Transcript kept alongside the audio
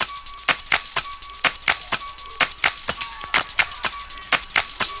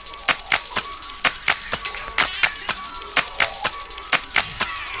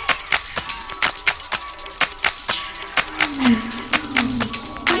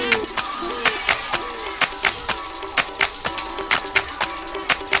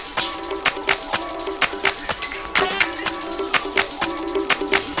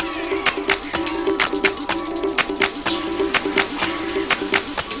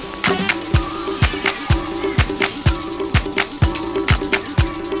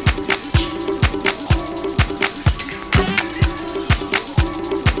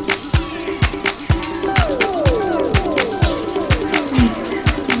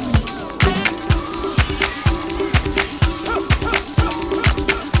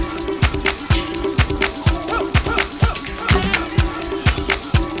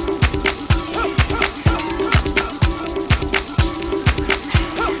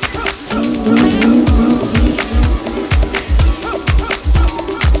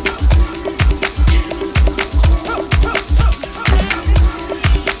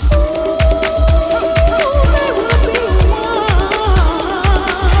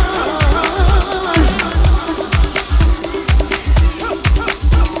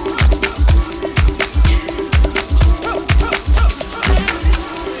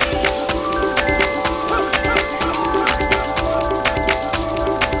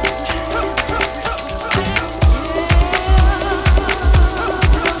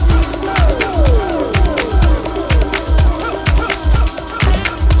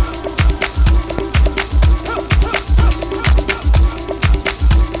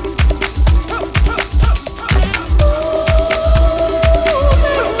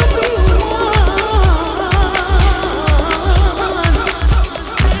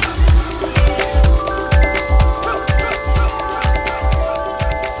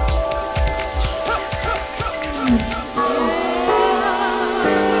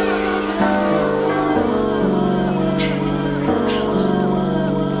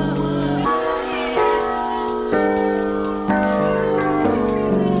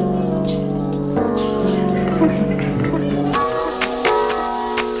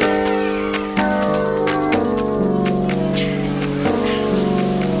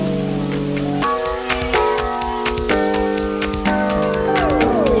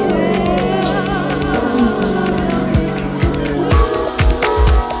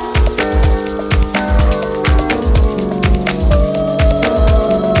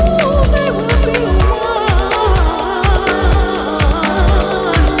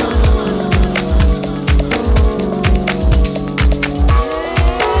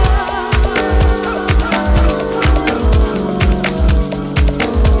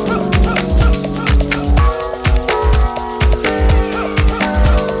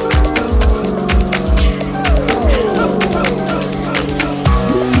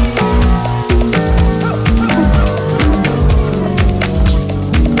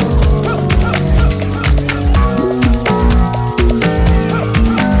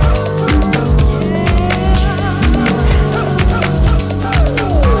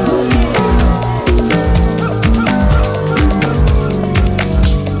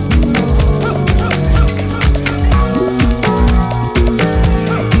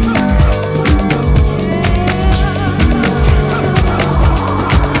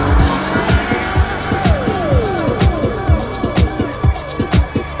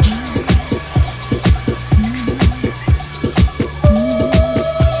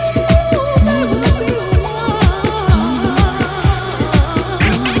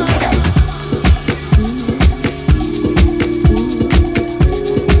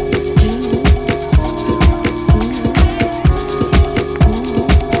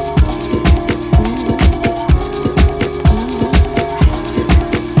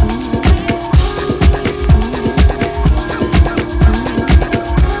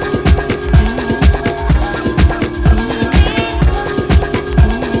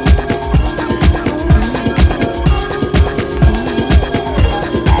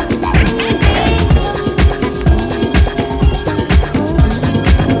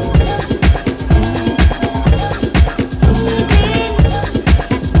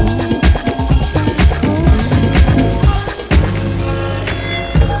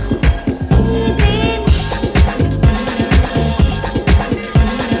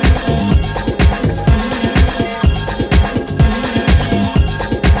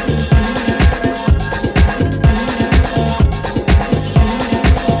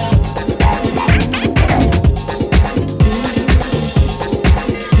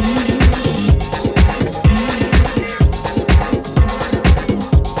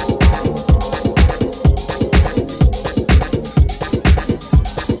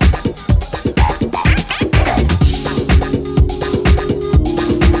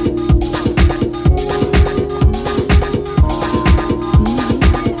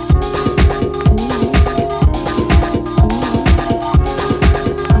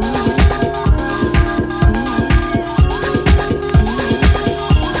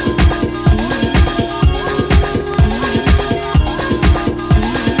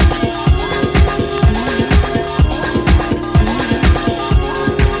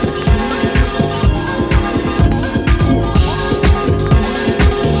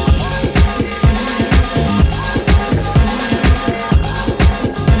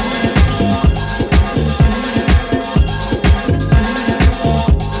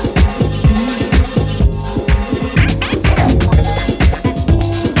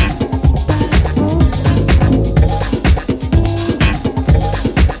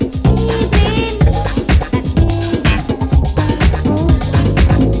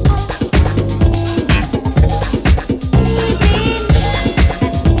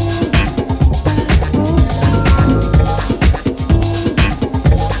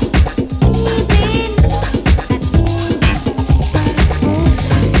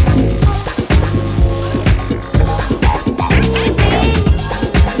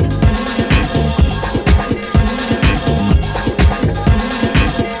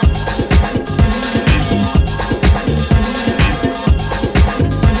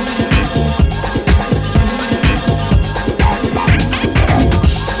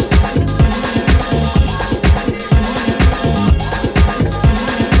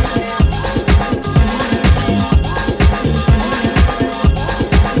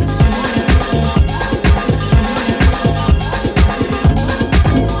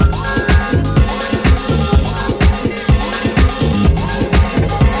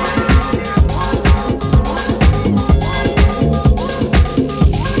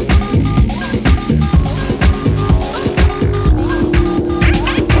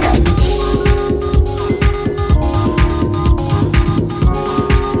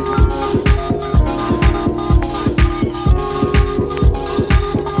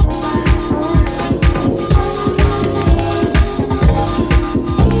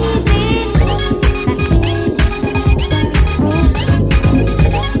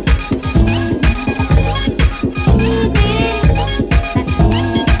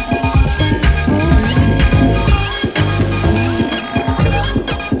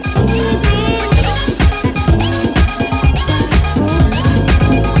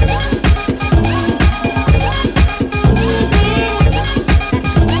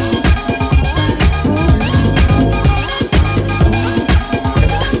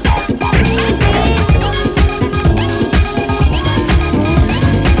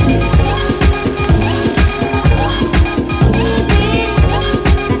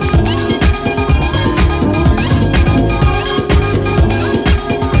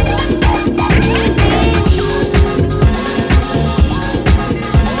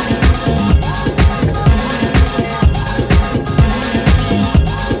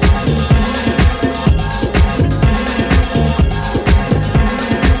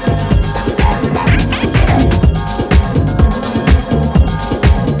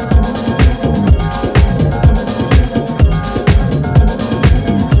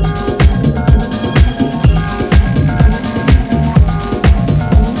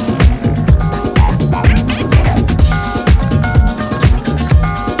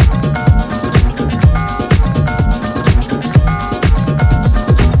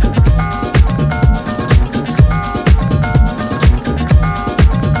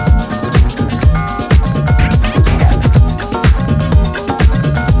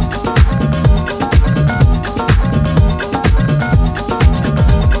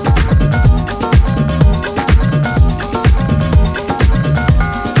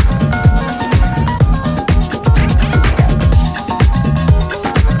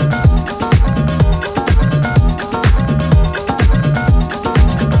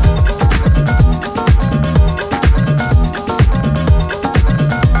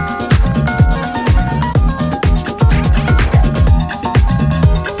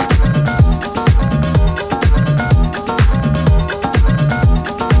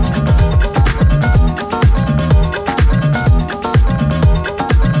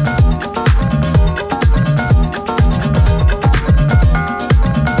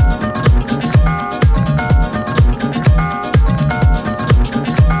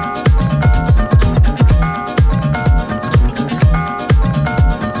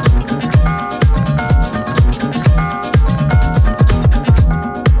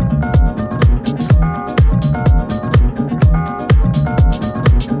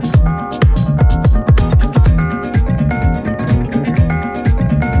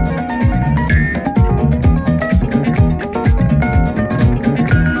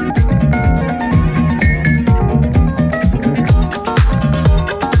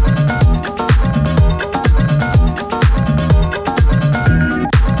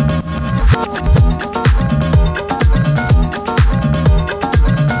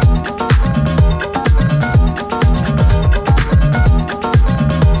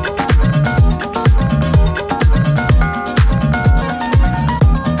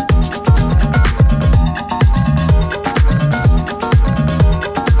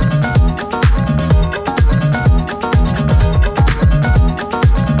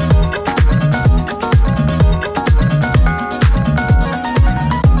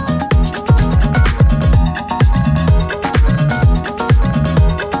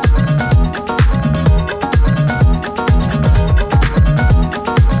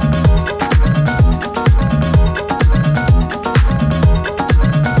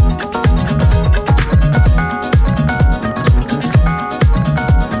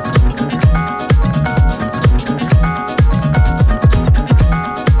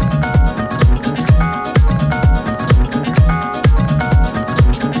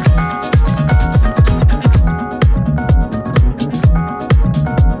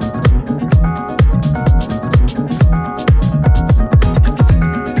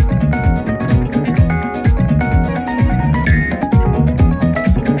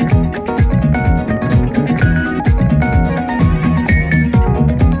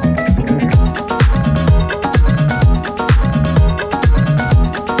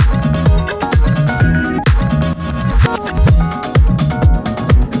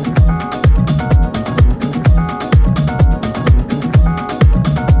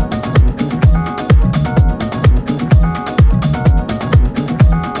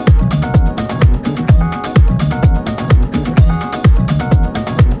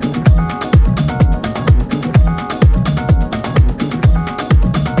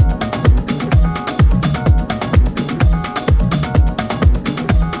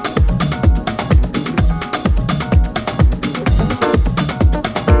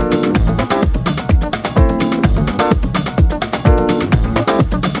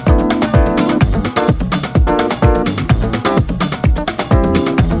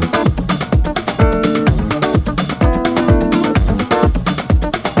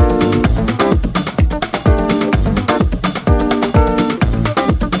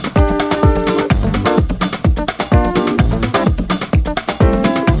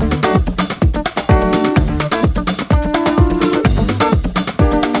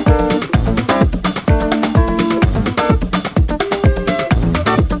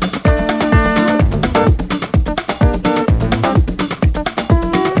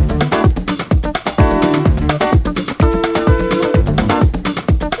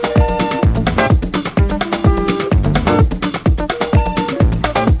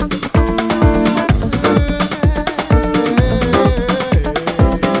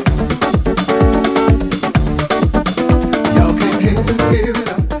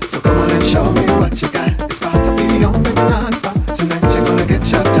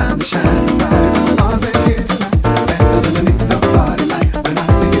to shine. The stars ain't here tonight, dancing underneath the party light. When I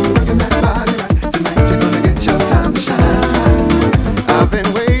see you working that body right, tonight you're gonna get your time to shine. I've been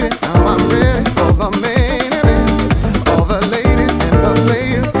waiting, now I'm ready for the main event. All the ladies and the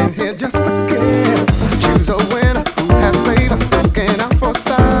players in here just to get. Choose a winner who has flavor, looking out for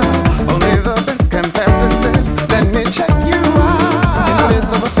style. Only the best can pass this test. Let me check you out. In the midst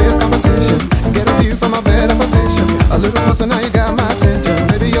of a fierce competition, get a view from a better position. A little closer now, you got my attention.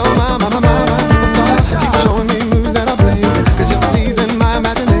 Baby, you're my superstar. Keep showing me moves that are blazing, 'cause you're teasing my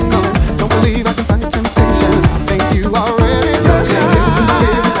imagination. Don't believe I can fight temptation. I think you are ready to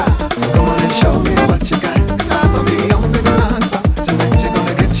give it up. So come on and show me what you got. 'Cause vibes on me on baby non-stop. Tonight you're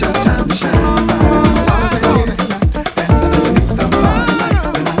gonna get your time to shine. The stars ain't here tonight, dancing underneath the body light.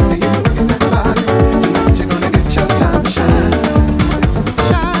 When I see you working that body right, tonight you're gonna get your time to shine.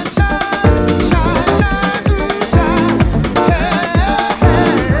 Shine, shine, shine, shine, ooh, shine.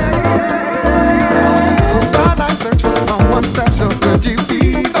 Starlight search for someone special. Could you be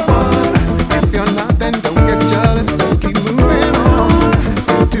the one? If you're not, then don't get jealous. Just keep moving on.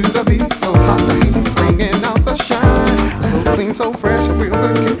 Sing to the beat, so hot the heat's bringing out the shine. So clean, so fresh, a real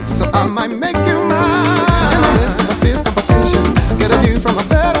good kid. So I might make you mine. In the midst of a fierce competition, get a view from a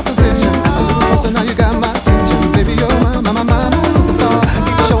better position. A little closer now, you got my attention. Baby, you're my superstar.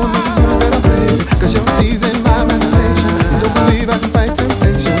 Keep showing me moves that are blazing, 'cause you're teasing my imagination. Don't believe I can fight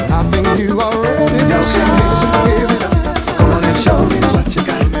temptation. I think you are ready to give it up. So come on and show me what you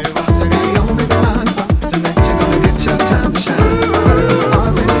got. Spot to be on, baby, non-stop. Tonight you're gonna get your time to shine. The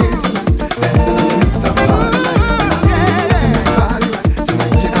stars ain't here tonight, dancing underneath the body light. When I see you working that body right,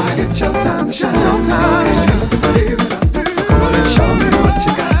 tonight you're gonna get your time to shine.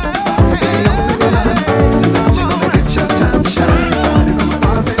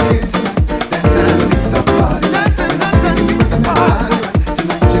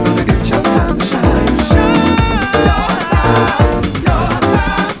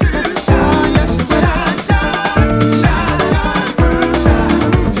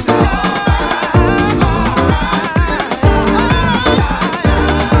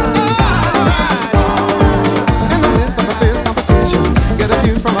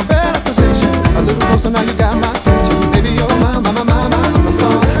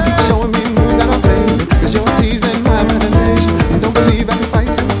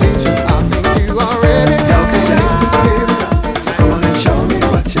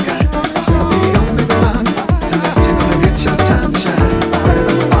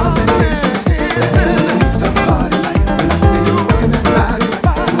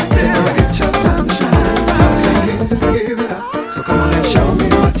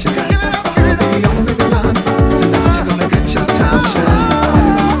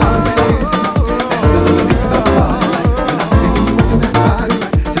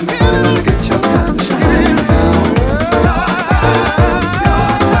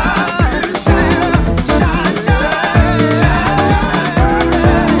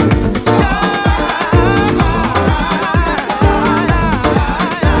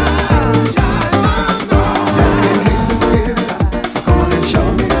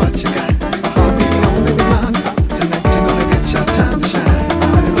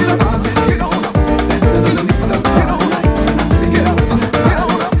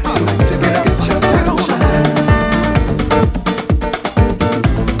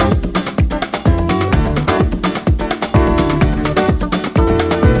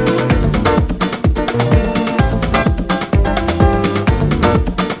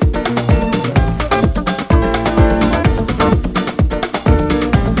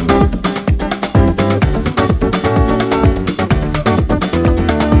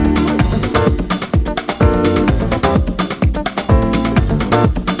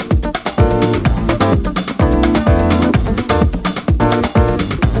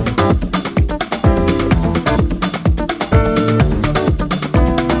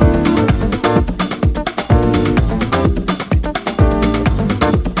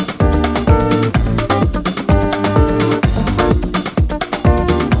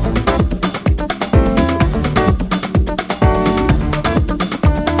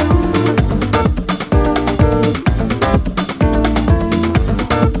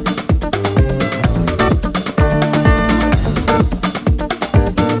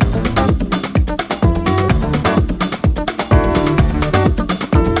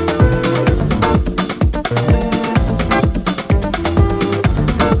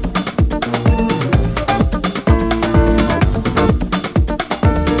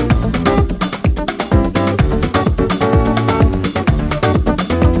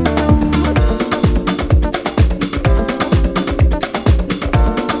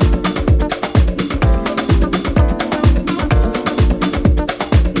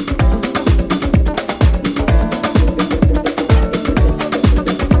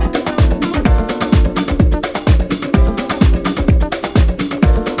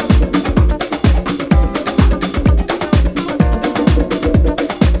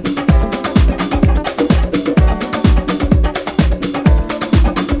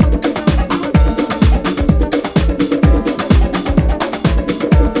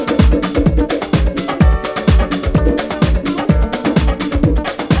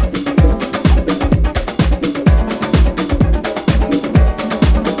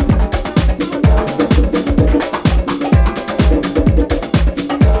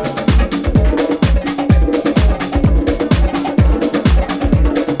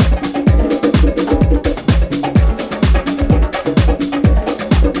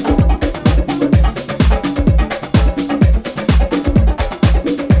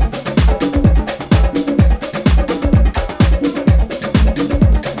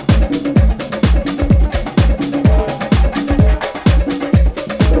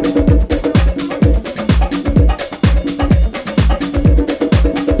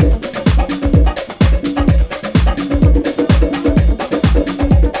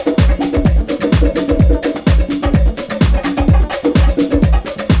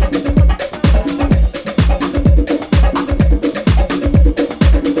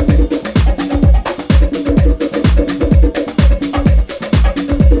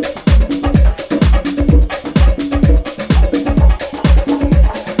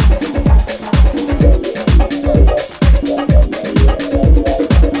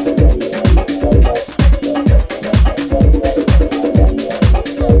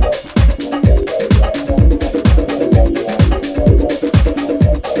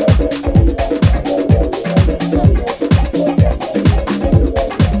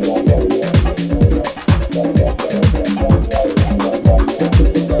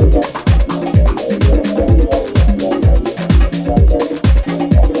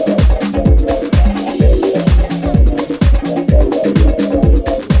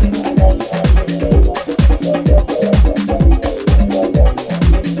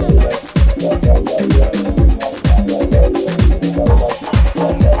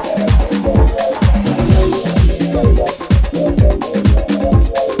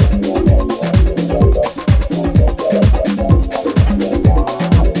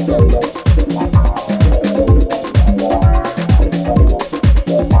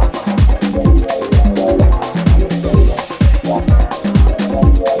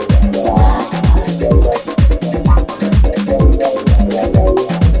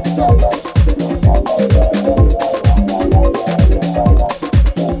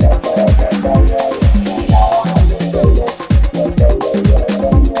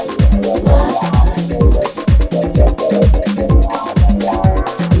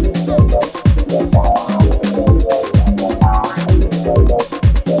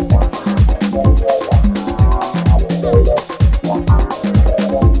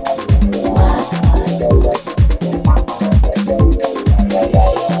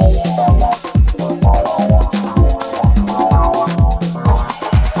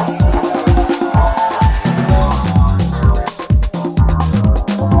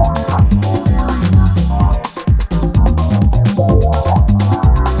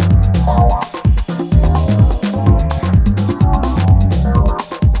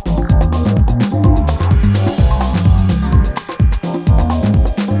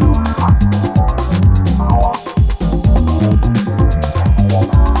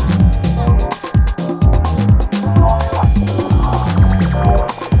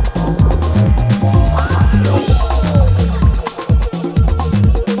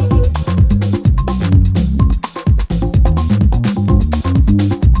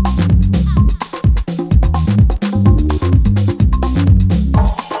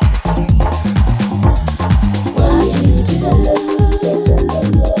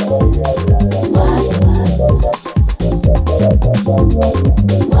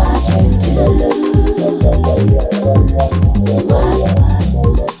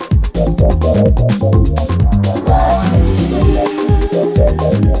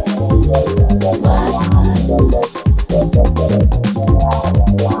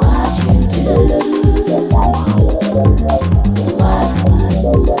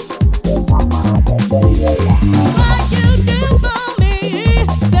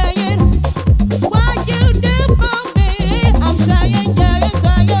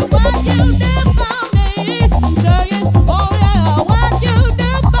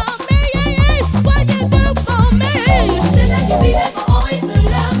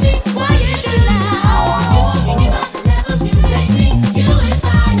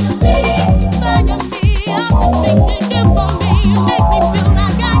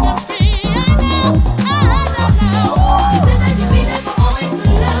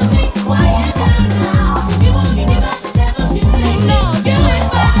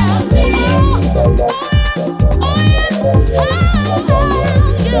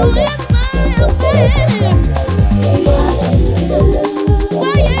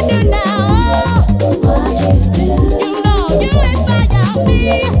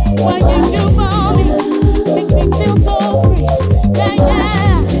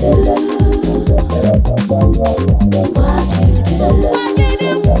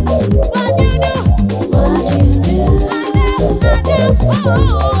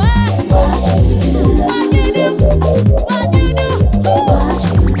 You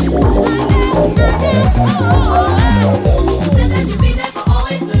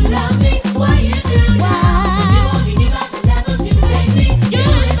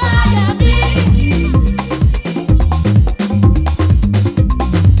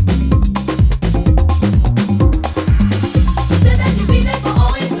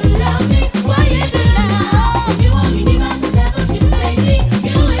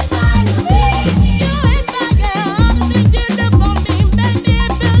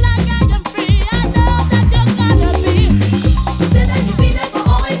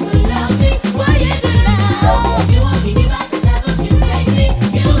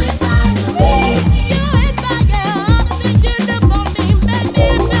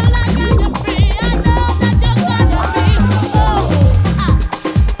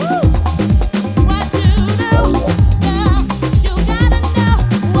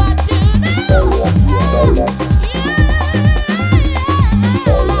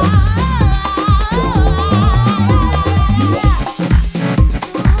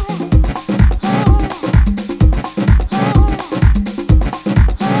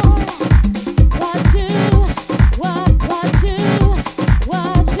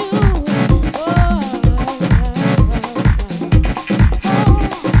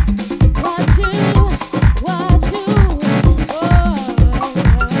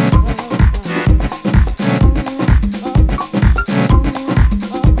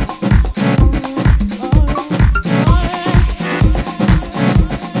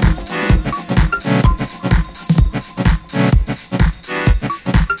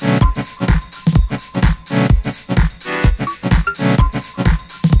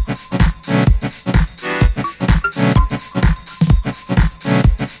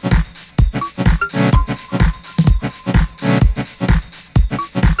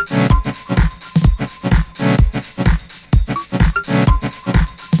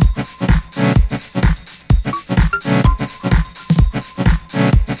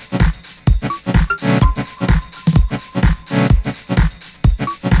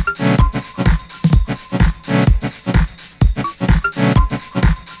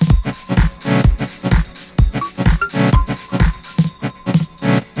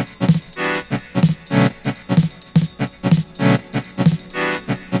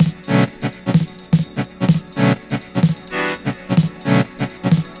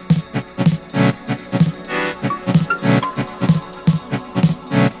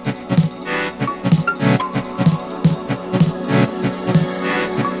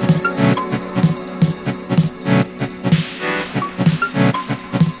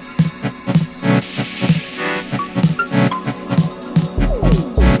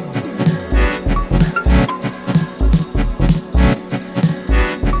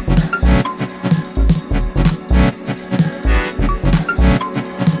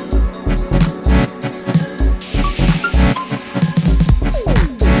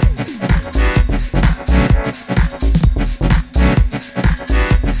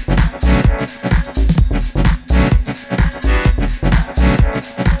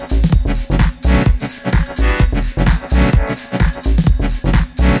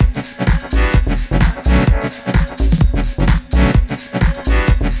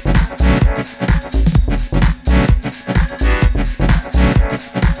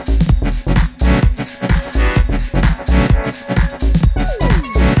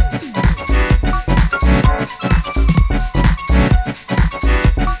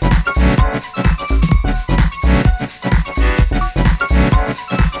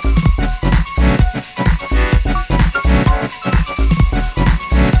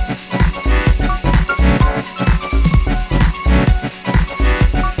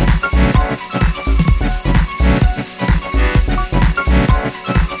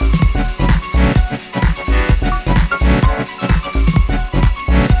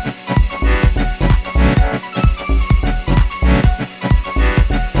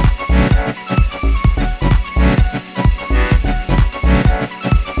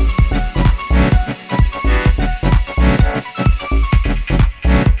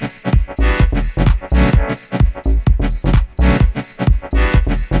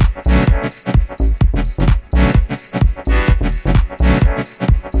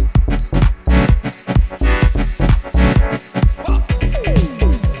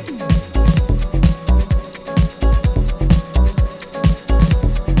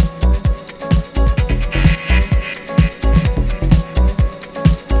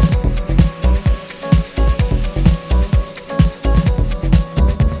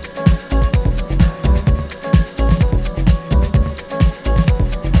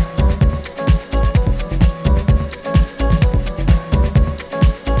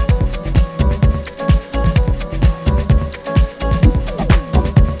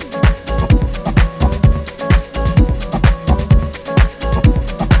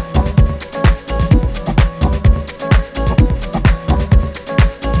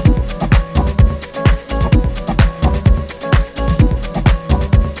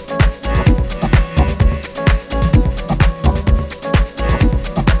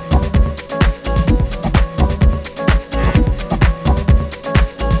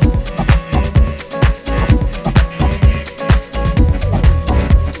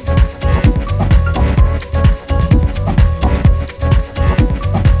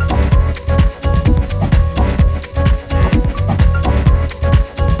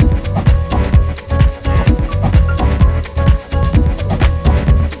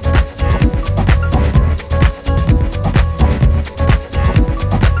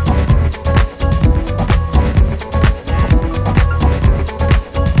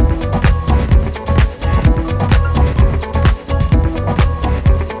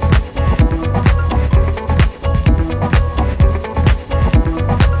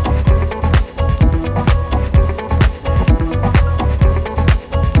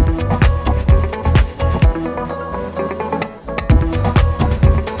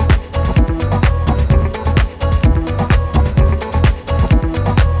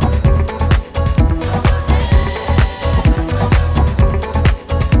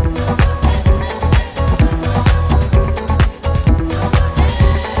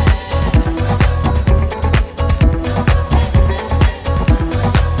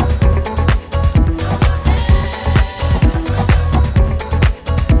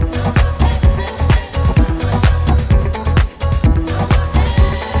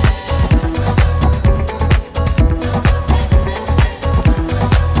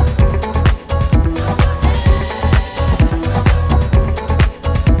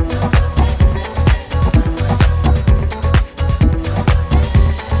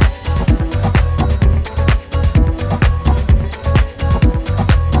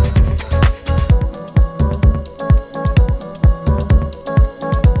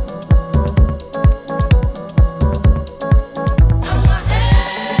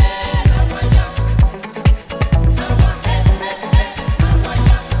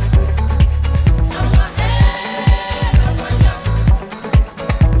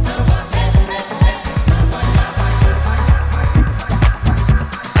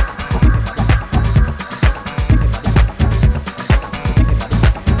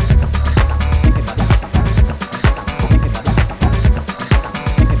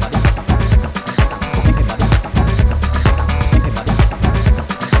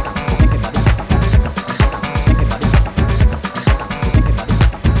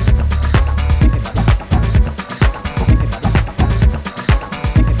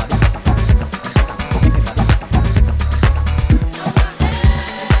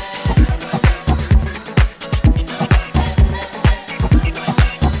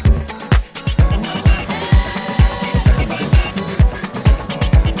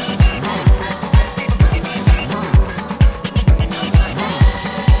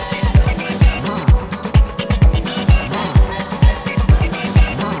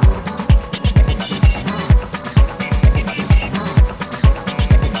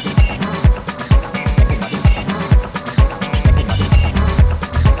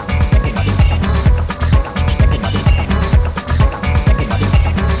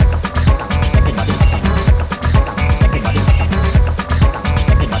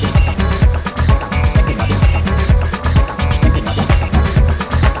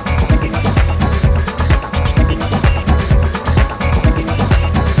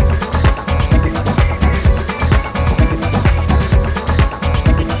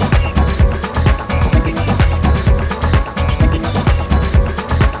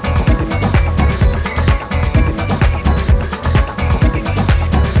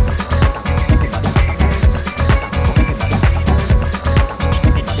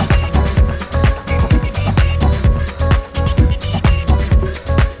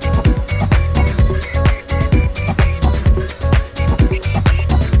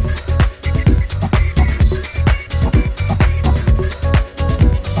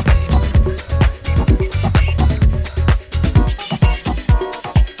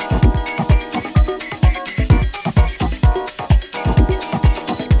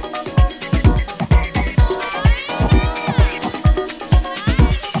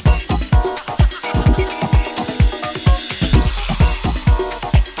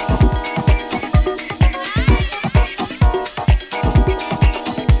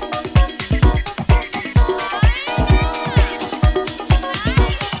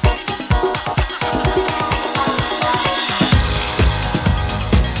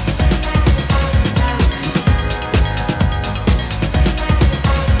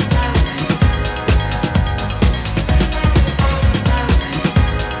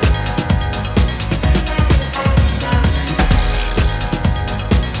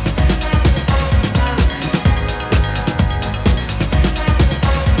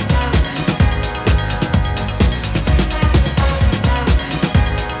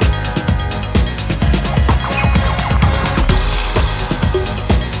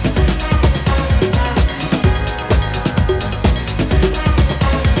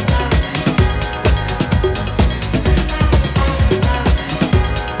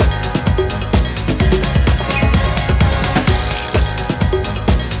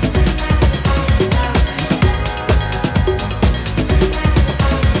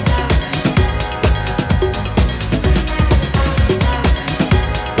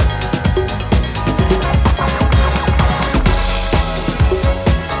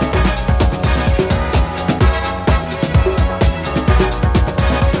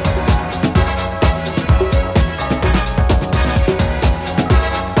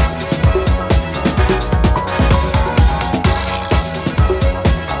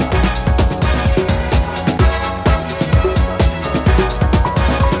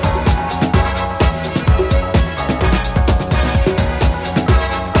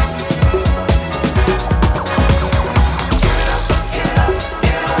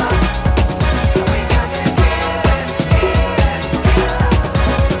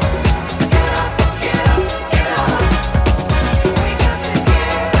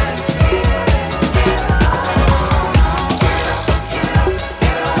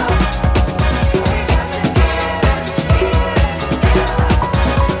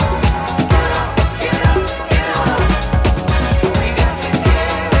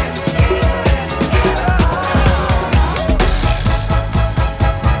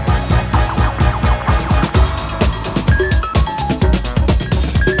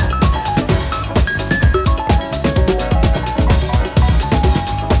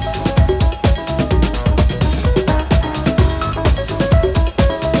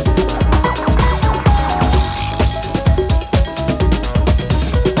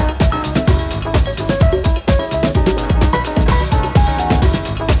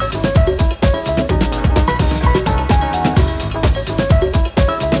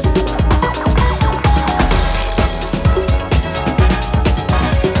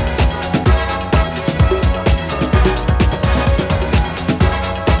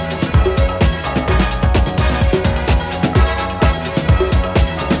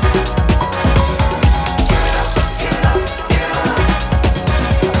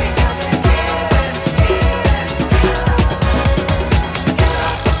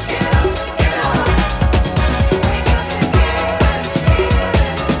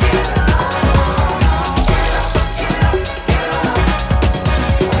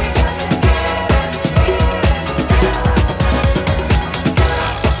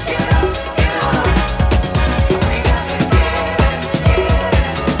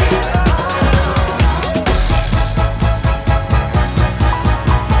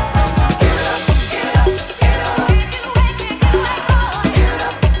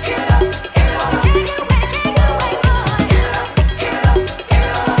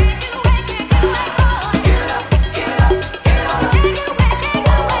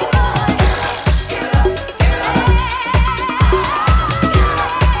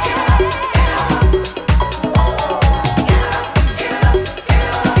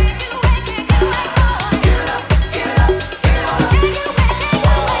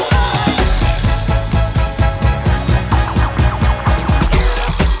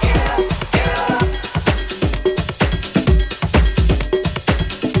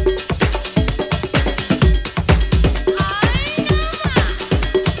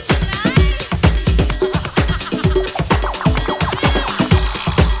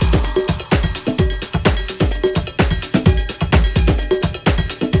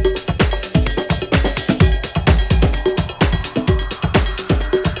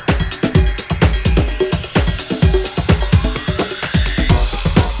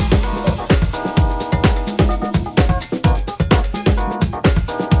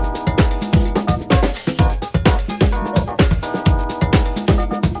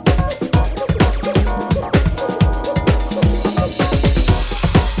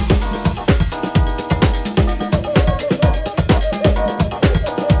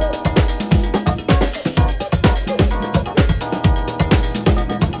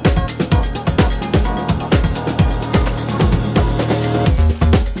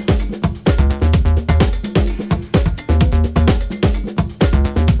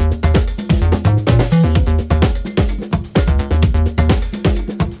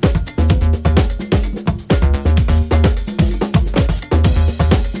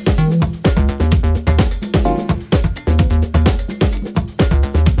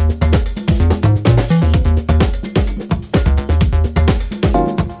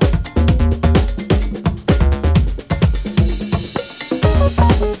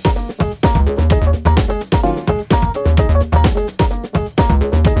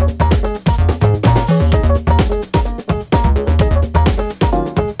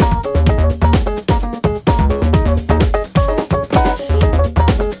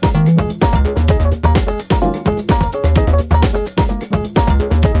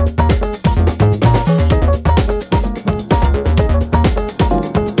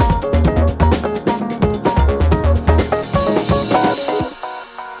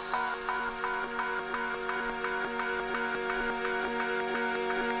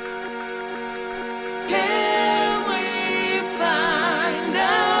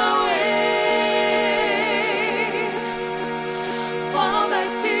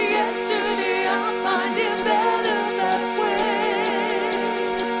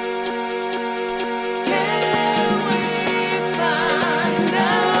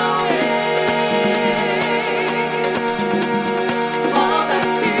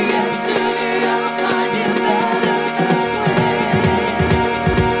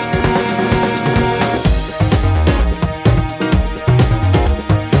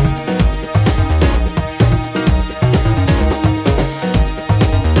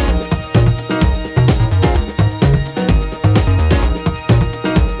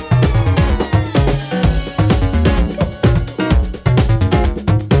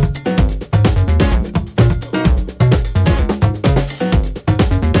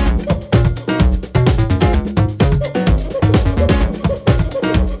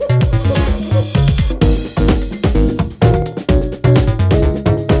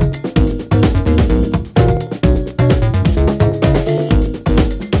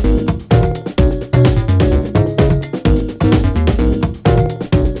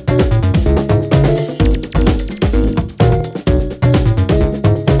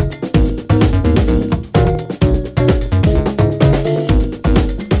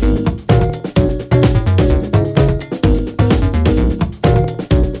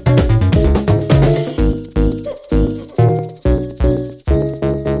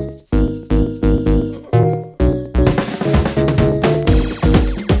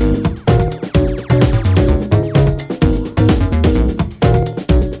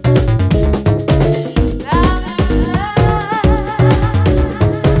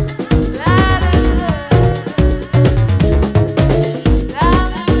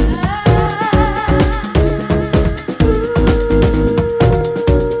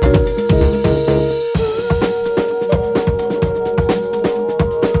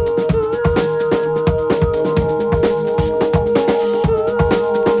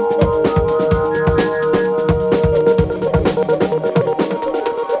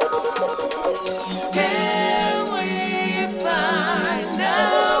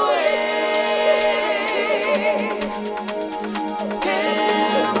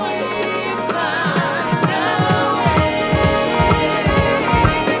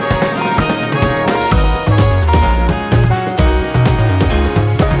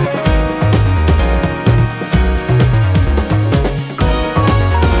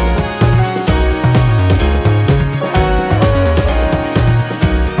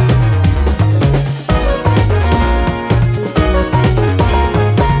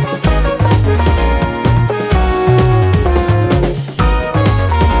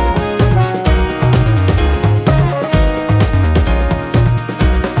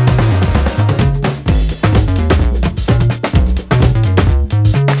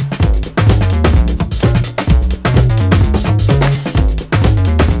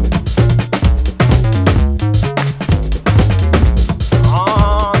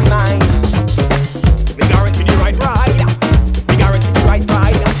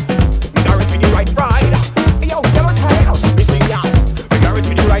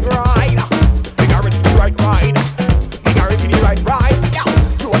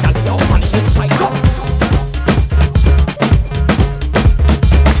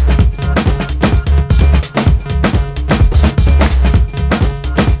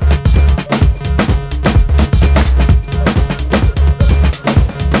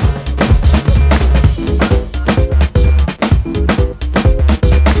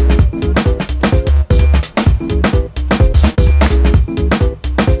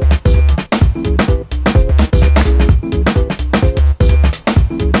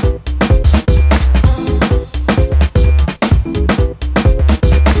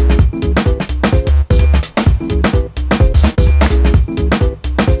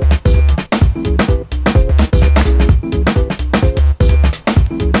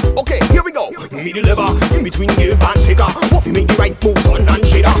me deliver. In between give and take. What you make the right moves on and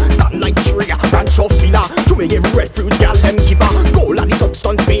shader. Starting like trigger, branch of filler. To me give refuge, girl them keeper. Goal and the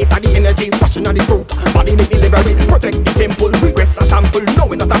substance, faith and the energy. Passion and the fruit, body make delivery. Protect the temple, regress a sample.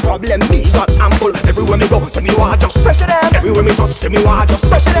 Knowing not a problem, me got ample. Everywhere me go, say me want just pressure them. Everywhere me touch, say me want just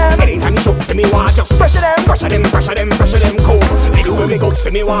pressure them. Anytime you show, say me want just pressure them. Pressure them, pressure them, pressure them cold. Everywhere me go,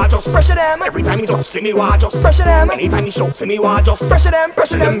 say me want just pressure them. Every time you touch, say me want just pressure them. Anytime you show, say me want just pressure them.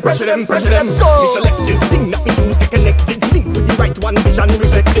 Pressure them, pressure them, pressure them go. Me selected, thing that me choose, get connected. Link with the right one, vision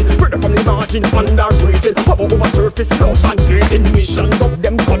reflected. Further from the margin, underrated. Hover over surface, love and created. Mission, love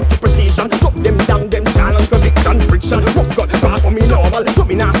them, cut to precision. Love them down, them challenge, conviction, friction. What God, far from me normal. So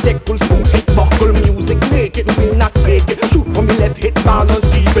me not sick, full smooth hit, buckle music, make it, will not fake it. Shoot from me left, hit balance,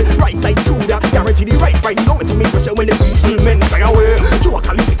 keep it. Right side through that, guarantee the right know it to me special when the evil men shy away. You a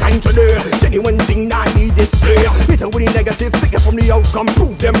quality time today. Genuine thing I need display. Better with the negative figure from the outcome.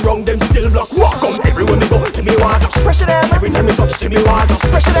 Prove them wrong, them still block. Walk on everywhere me go, see me want just pressure them. Every time me touch, see me want just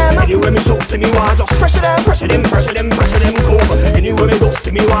pressure them. Anywhere me show, see me want just pressure them. Pressure them, pressure them, pressure them cold. Anywhere me go,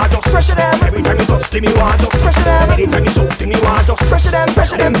 see me want just pressure them. Every time me touch, see me want just pressure them. Anytime me show, see me want just pressure them.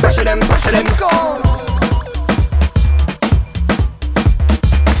 Pressure them, pressure them, pressure them cold.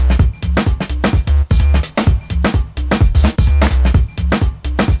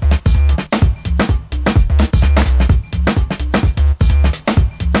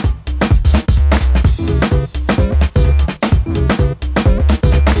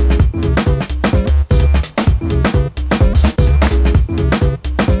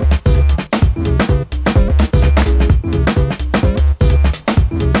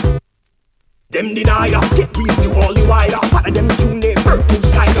 Them denier, get with you all the while. Part of them tune they birth to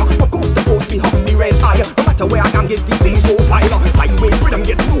style. From coast to coast, we hop the red eye. No matter where I am, get the same profile. Sideways, rhythm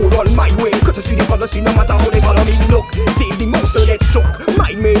get rolled on my way. Got to see the policy, no matter how they follow me. Look, save the most so get shook.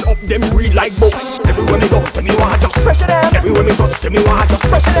 My made up them read like books. Everywhere me go, say me want just pressure them. Everywhere me touch, say me want just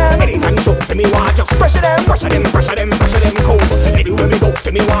pressure them. Anytime you show, say me want just pressure them. Pressure them, pressure them, pressure them cold. Everywhere me go,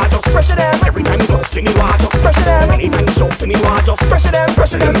 say me want just pressure them. Every time you touch, say me want just pressure them. Anytime you show, say me want just pressure them.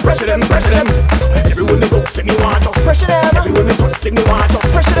 Pressure them, pressure them, pressure them. Everywhere me go, say me want just pressure them. Everywhere me touch, say me want just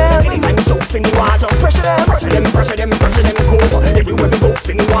pressure them. Anytime you show, say me want just pressure them. Pressure them, pressure them, pressure them cold. Everywhere me go,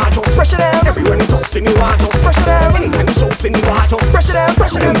 say me want just pressure them. Everywhere me touch, say me want just pressure them. Anytime you show, say me want just pressure them.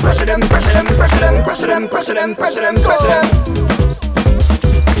 Pressure them, pressure them, pressure them, pressure them, pressure them, pressure them, pressure them, pressure them.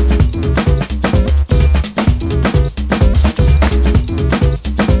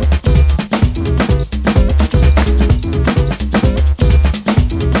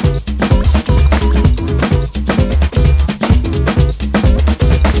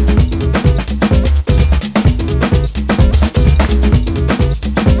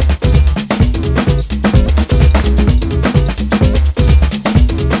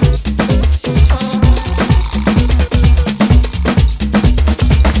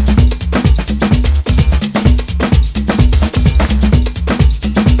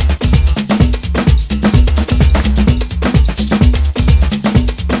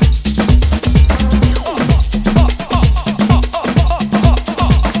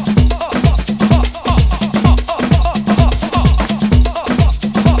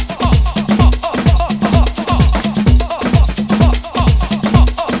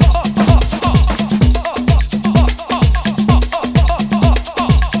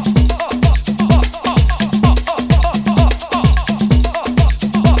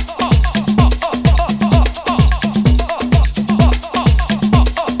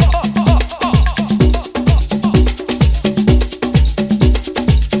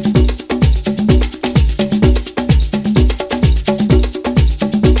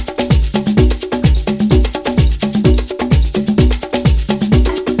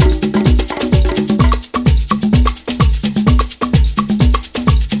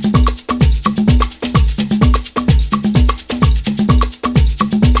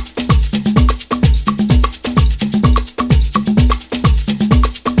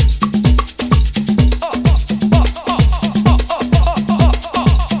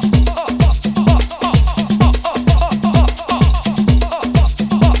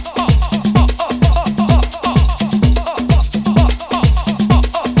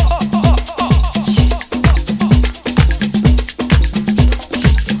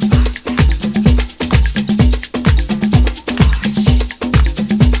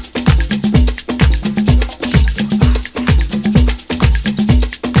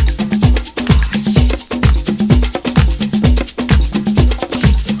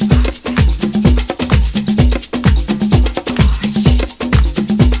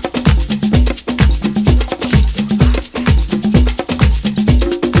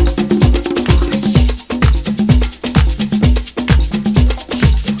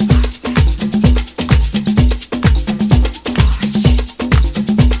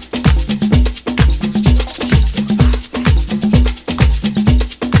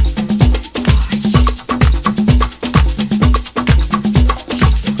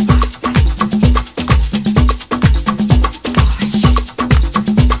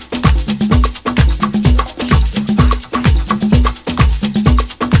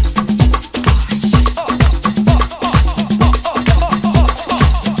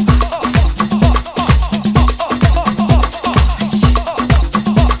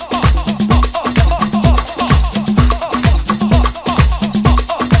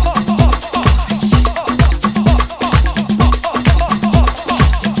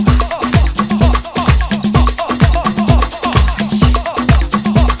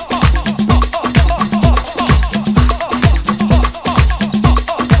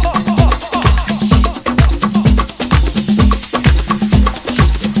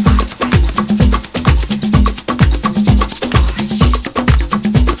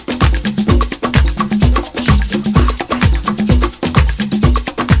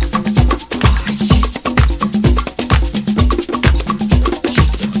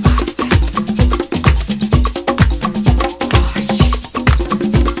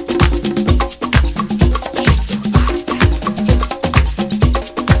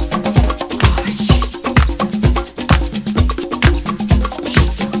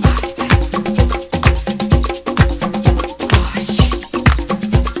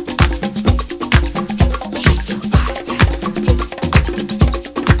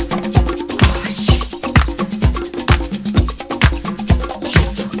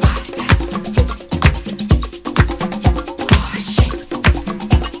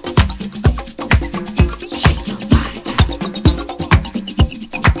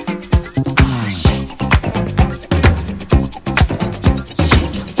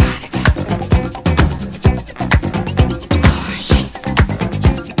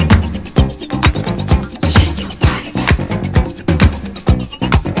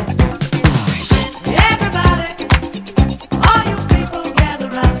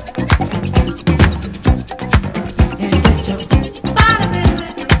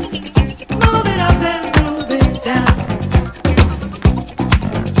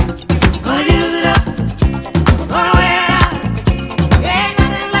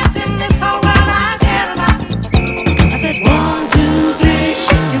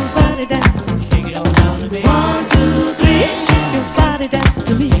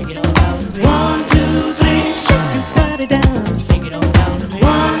 to me. One, two, three, shake your body down.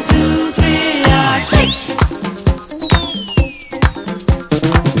 One, two, three, shake.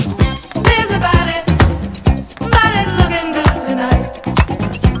 There's a body's looking good tonight.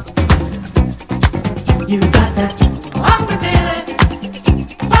 You got that.